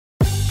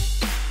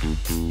Hey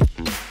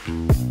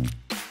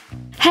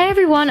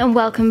everyone and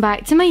welcome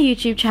back to my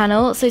YouTube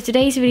channel. So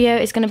today's video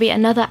is going to be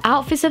another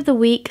outfits of the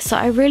week, so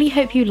I really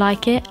hope you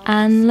like it,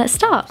 and let's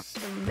start.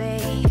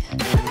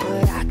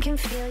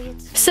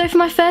 So for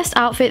my first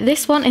outfit,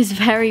 this one is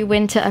very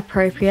winter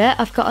appropriate.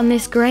 I've got on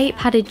this grey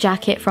padded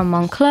jacket from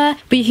Moncler,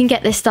 but you can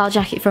get this style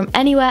jacket from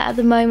anywhere at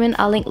the moment.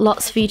 I'll link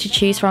lots for you to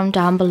choose from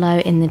down below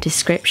in the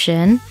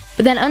description.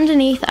 But then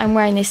underneath, I'm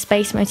wearing this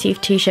space motif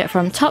t-shirt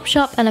from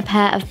Topshop and a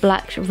pair of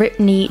black ripped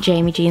knee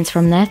Jamie jeans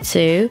from there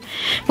too.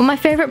 But my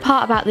favourite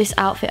part about this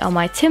outfit are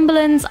my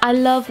Timberlands. I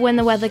love when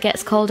the weather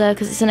gets colder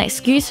because it's an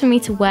excuse for me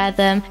to wear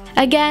them.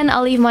 Again,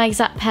 I'll leave my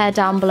exact pair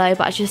down below,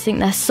 but I just think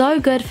they're so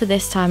good for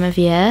this time of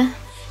year.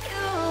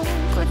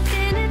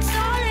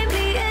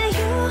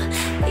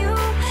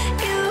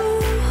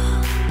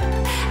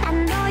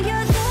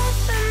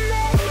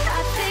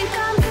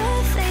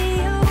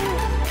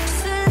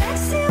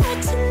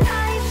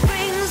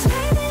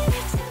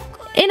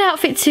 In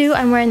outfit 2,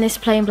 I'm wearing this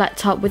plain black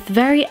top with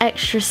very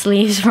extra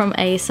sleeves from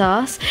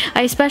ASOS.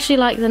 I especially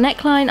like the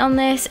neckline on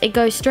this. It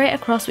goes straight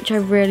across, which I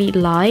really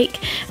like.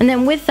 And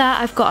then with that,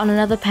 I've got on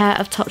another pair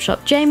of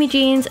Topshop Jamie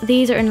jeans.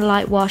 These are in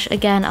light wash.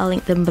 Again, I'll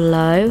link them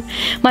below.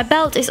 My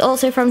belt is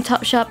also from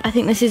Topshop. I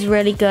think this is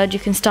really good. You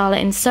can style it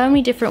in so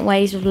many different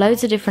ways with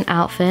loads of different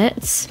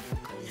outfits.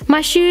 My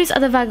shoes are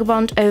the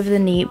Vagabond over the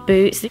knee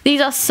boots.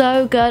 These are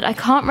so good. I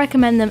can't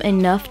recommend them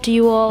enough to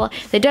you all.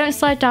 They don't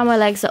slide down my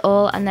legs at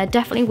all, and they're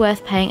definitely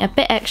worth paying a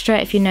bit extra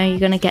if you know you're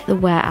going to get the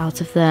wear out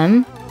of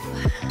them.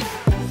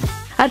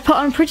 I'd put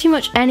on pretty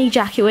much any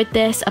jacket with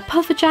this. A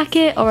puffer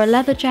jacket or a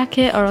leather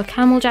jacket or a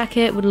camel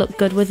jacket would look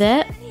good with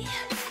it.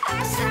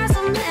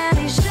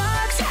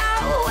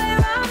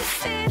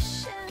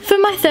 For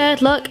my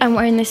third look, I'm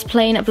wearing this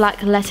plain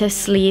black lettuce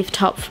sleeve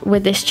top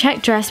with this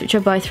check dress, which are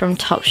both from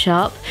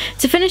Topshop.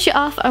 To finish it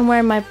off, I'm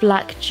wearing my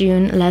black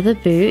June leather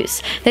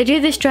boots. They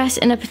do this dress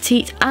in a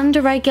petite and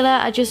a regular.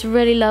 I just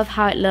really love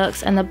how it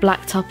looks, and the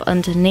black top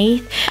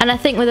underneath. And I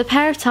think with a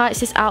pair of tights,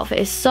 this outfit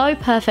is so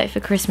perfect for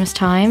Christmas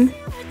time.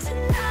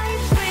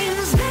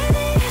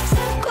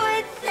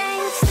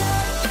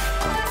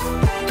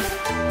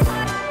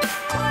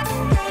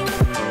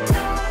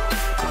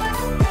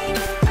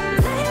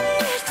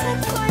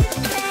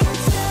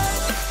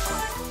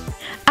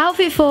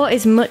 Outfit 4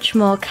 is much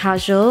more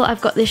casual. I've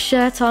got this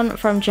shirt on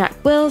from Jack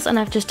Wills and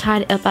I've just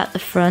tied it up at the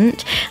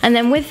front. And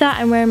then with that,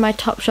 I'm wearing my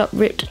Topshop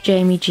ripped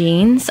Jamie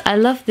jeans. I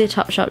love the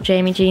Topshop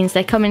Jamie jeans.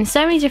 They come in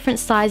so many different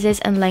sizes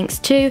and lengths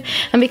too.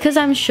 And because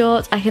I'm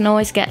short, I can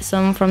always get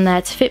some from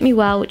there to fit me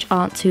well, which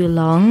aren't too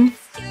long.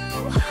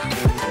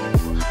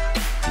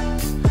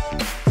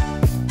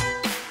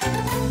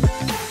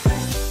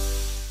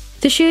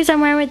 The shoes I'm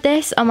wearing with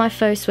this are my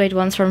faux suede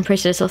ones from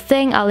Pretty Little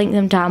Thing. I'll link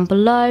them down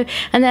below.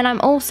 And then I'm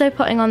also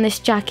putting on this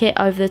jacket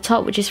over the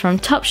top, which is from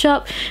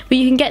Topshop, but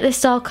you can get this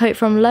style coat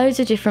from loads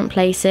of different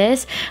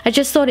places. I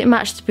just thought it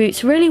matched the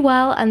boots really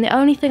well, and the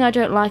only thing I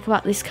don't like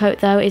about this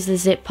coat though is the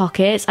zip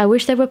pockets. I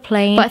wish they were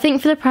plain, but I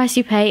think for the price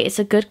you pay, it's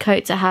a good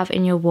coat to have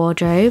in your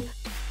wardrobe.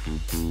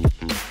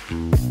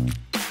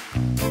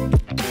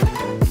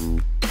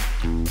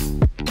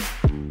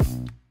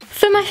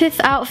 For my fifth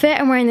outfit,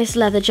 I'm wearing this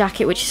leather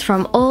jacket, which is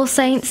from All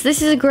Saints.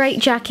 This is a great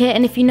jacket,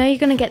 and if you know you're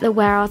going to get the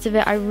wear out of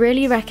it, I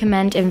really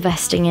recommend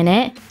investing in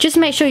it. Just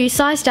make sure you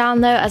size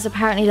down though, as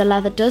apparently the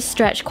leather does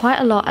stretch quite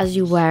a lot as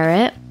you wear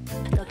it.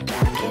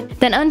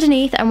 Then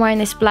underneath, I'm wearing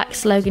this black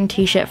Slogan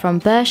t-shirt from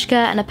Bershka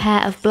and a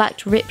pair of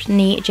black ripped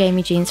knee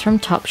Jamie jeans from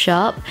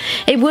Topshop.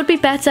 It would be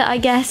better, I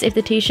guess, if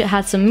the t-shirt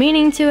had some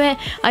meaning to it.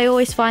 I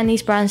always find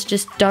these brands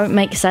just don't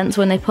make sense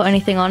when they put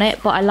anything on it,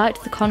 but I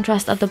liked the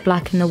contrast of the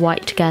black and the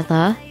white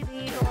together.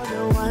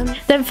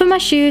 Then for my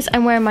shoes,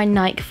 I'm wearing my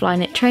Nike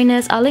Flyknit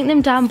trainers. I'll link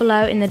them down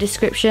below in the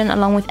description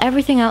along with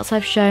everything else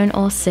I've shown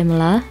or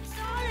similar.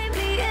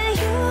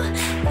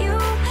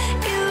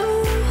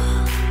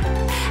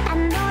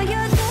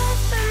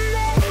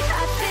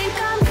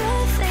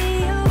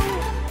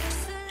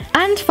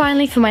 And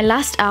finally, for my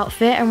last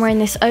outfit, I'm wearing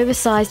this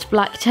oversized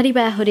black teddy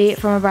bear hoodie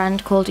from a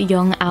brand called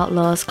Young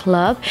Outlaws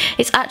Club.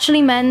 It's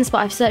actually men's, but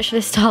I've searched for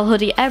this style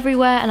hoodie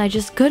everywhere and I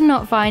just could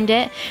not find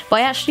it. But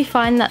I actually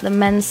find that the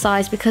men's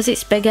size, because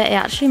it's bigger, it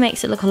actually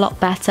makes it look a lot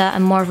better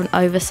and more of an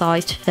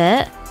oversized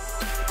fit.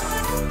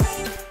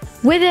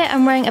 With it,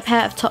 I'm wearing a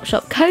pair of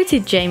Topshop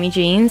coated Jamie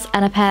jeans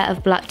and a pair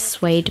of black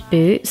suede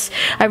boots.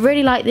 I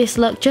really like this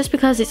look just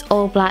because it's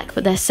all black,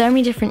 but there's so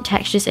many different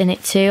textures in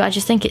it too. I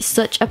just think it's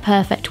such a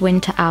perfect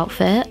winter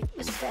outfit.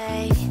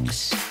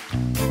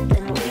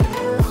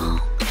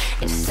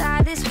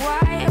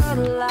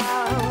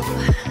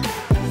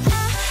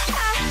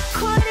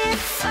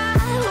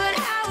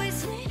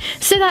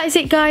 So that is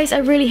it guys, I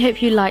really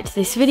hope you liked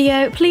this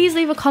video. Please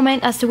leave a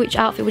comment as to which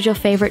outfit was your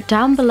favourite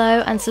down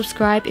below and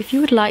subscribe if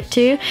you would like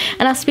to,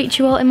 and I'll speak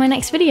to you all in my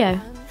next video.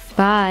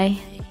 Bye!